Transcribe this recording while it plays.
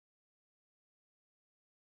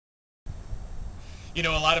You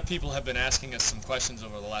know, a lot of people have been asking us some questions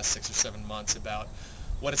over the last 6 or 7 months about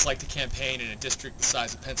what it's like to campaign in a district the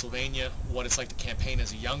size of Pennsylvania, what it's like to campaign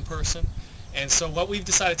as a young person. And so what we've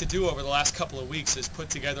decided to do over the last couple of weeks is put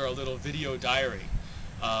together a little video diary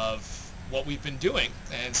of what we've been doing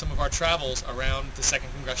and some of our travels around the 2nd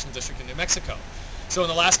Congressional District in New Mexico. So in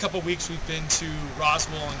the last couple of weeks we've been to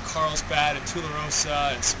Roswell and Carlsbad and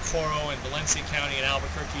Tularosa and Socorro and Valencia County and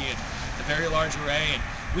Albuquerque and the very large array. And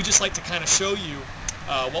we just like to kind of show you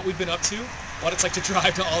what we've been up to, what it's like to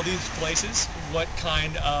drive to all these places, what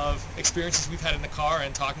kind of experiences we've had in the car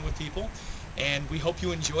and talking with people. And we hope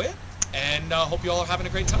you enjoy it, and hope you all are having a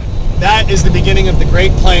great time. That is the beginning of the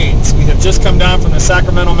Great Plains. We have just come down from the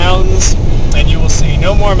Sacramento Mountains, and you will see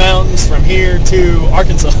no more mountains from here to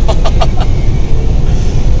Arkansas.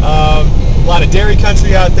 A lot of dairy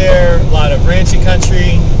country out there, a lot of ranching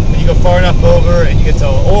country. And you go far enough over and you get to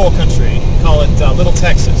oil country. Call it Little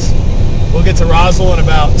Texas. We'll get to Roswell in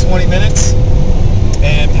about 20 minutes,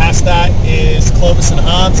 and past that is Clovis and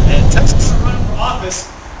Hobbs and Texas. You're running for office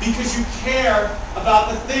because you care about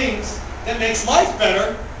the things that makes life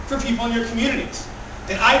better for people in your communities.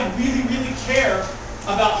 And I really, really care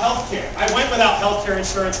about health care. I went without health care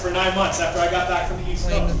insurance for 9 months after I got back from the East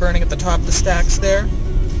Coast. Burning at the top of the stacks there.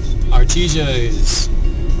 Artesia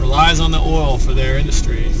relies on the oil for their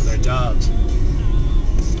industry, for their jobs.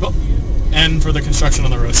 Oh, and for the construction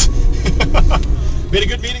on the roads. We had a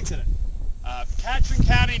good meeting today. Catron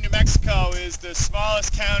County, New Mexico is the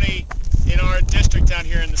smallest county in our district down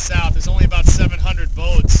here in the south. There's only about 700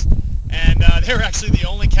 votes. And they're actually the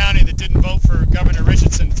only county that didn't vote for Governor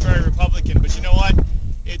Richardson. It's very Republican. But you know what?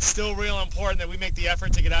 It's still real important that we make the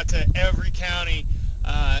effort to get out to every county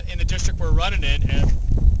in the district we're running in. And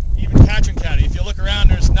even Catron County, if you look around,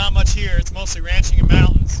 there's not much here. It's mostly ranching and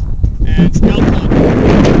mountains. And it's elk hunting.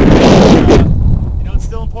 You know, it's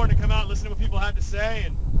still important to come out and listen to what people have to say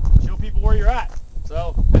and show people where you're at.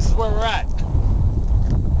 So this is where we're at.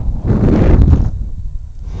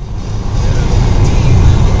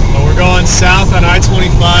 Well, we're going south on I-25.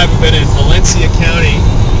 We've been in Valencia County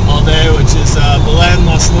all day, which is Belen,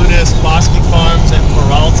 Los Lunas, Bosque Farms, and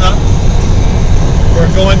Peralta.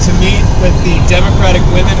 We're going to meet with the Democratic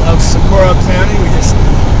women of Socorro County. We just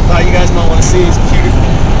thought you guys might want to see these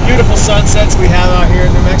beautiful sunsets we have out here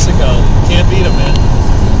in New Mexico. Can't beat them, man.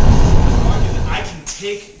 I can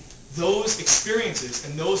take those experiences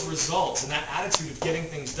and those results and that attitude of getting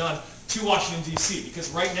things done to Washington, D.C. Because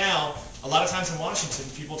right now, a lot of times in Washington,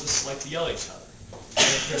 people just like to yell at each other. And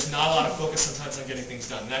there's not a lot of focus sometimes on getting things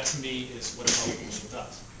done. And that, to me, is what a public official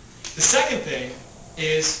does. The second thing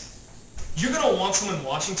is you're going to want someone in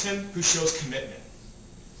Washington who shows commitment.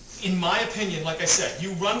 In my opinion, like I said,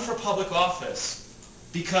 you run for public office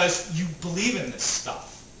because you believe in this stuff.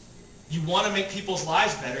 You want to make people's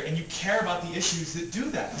lives better, and you care about the issues that do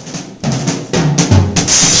that.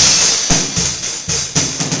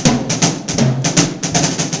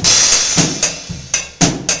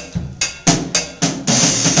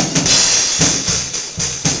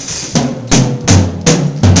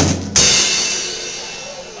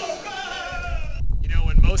 You know,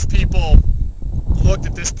 when most people looked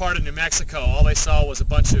at this part of New Mexico, all they saw was a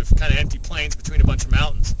bunch of kind of empty plains between a bunch of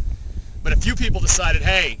mountains. But a few people decided,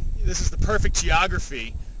 hey, this is the perfect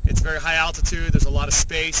geography. It's very high altitude. There's a lot of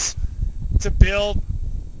space to build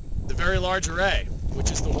the Very Large Array,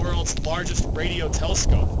 which is the world's largest radio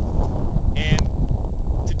telescope. And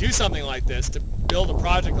to do something like this, to build a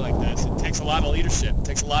project like this, it takes a lot of leadership. It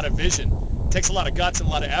takes a lot of vision. It takes a lot of guts and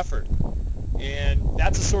a lot of effort. And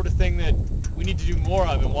that's the sort of thing that we need to do more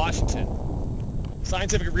of in Washington.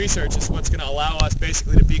 Scientific research is what's going to allow us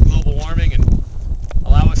basically to beat global warming and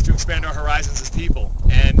allow us to expand our horizons as people.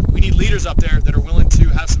 And we need leaders up there that are willing to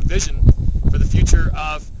have some vision for the future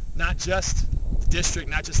of not just the district,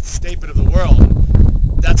 not just the state, but of the world.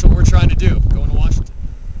 And that's what we're trying to do, going to Washington.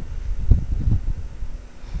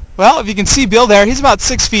 Well, if you can see Bill there, he's about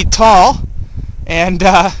 6 feet tall. And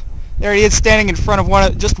there he is standing in front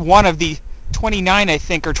of just one of the 29, I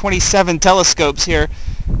think, or 27 telescopes here.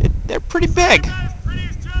 They're pretty big.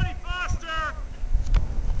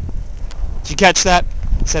 Did you catch that?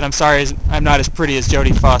 I said, I'm sorry, I'm not as pretty as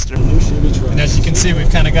Jodie Foster. And as you can see,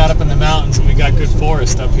 we've kind of got up in the mountains and we got good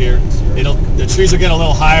forest up here. The trees will get a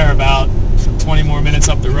little higher about 20 more minutes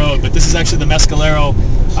up the road, but this is actually the Mescalero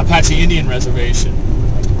Apache Indian Reservation.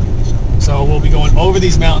 So we'll be going over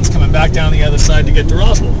these mountains, coming back down the other side to get to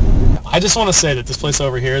Roswell. I just want to say that this place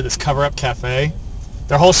over here, this Cover Up Cafe,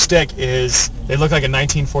 their whole shtick is they look like a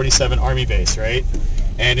 1947 Army base, right?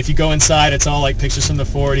 And if you go inside, it's all like pictures from the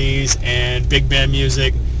 40s and big band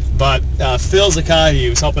music. But Phil Zakai, who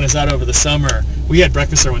was helping us out over the summer, we had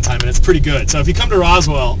breakfast there one time, and it's pretty good. So if you come to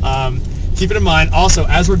Roswell, keep it in mind. Also,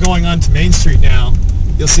 as we're going on to Main Street now,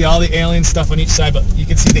 you'll see all the alien stuff on each side, but you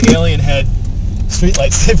can see the alien head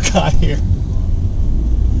streetlights they've got here.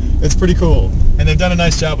 It's pretty cool. And they've done a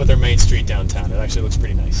nice job with their Main Street downtown. It actually looks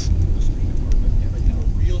pretty nice. We have a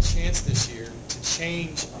real chance this year to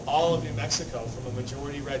change all of New Mexico from a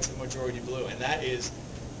majority red to a majority blue, and that is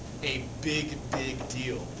a big, big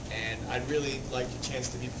deal. And I'd really like a chance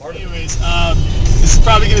to be part of it. Anyways, this is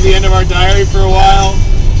probably going to be the end of our diary for a while.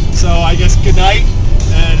 So I guess good night,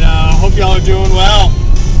 and hope y'all are doing well.